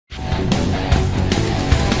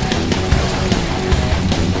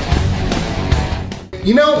And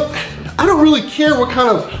you know, I don't really care what kind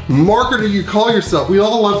of marketer you call yourself. We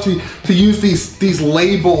all love to use these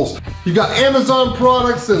labels. You got Amazon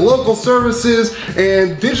products and local services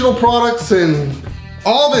and digital products and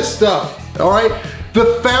all this stuff, all right?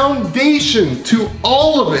 The foundation to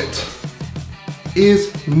all of it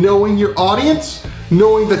is knowing your audience,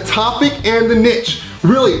 knowing the topic and the niche.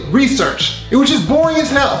 Really, research, which is boring as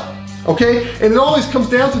hell. Okay, and it always comes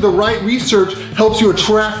down to the right research helps you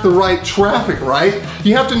attract the right traffic, right?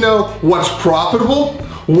 You have to know what's profitable,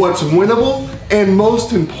 what's winnable, and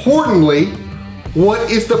most importantly, what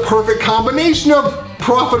is the perfect combination of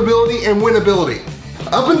profitability and winnability.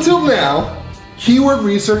 Up until now, keyword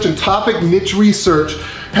research and topic niche research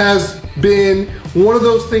has been one of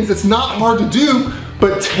those things that's not hard to do,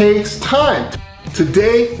 but takes time.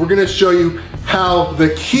 Today, we're gonna show you how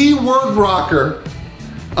the keyword rocker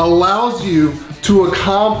allows you to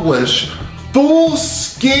accomplish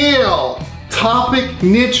full-scale topic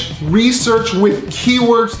niche research with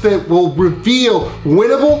keywords that will reveal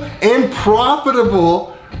winnable and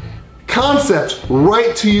profitable concepts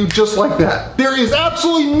right to you just like that. There is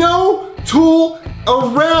absolutely no tool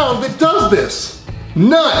around that does this.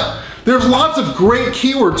 None. There's lots of great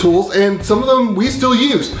keyword tools and some of them we still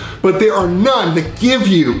use, but there are none that give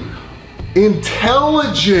you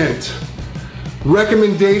intelligent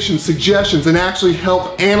recommendations, suggestions, and actually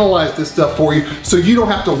help analyze this stuff for you so you don't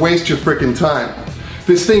have to waste your freaking time.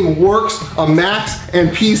 This thing works on Macs and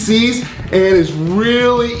PCs and is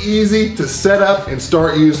really easy to set up and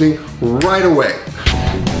start using right away.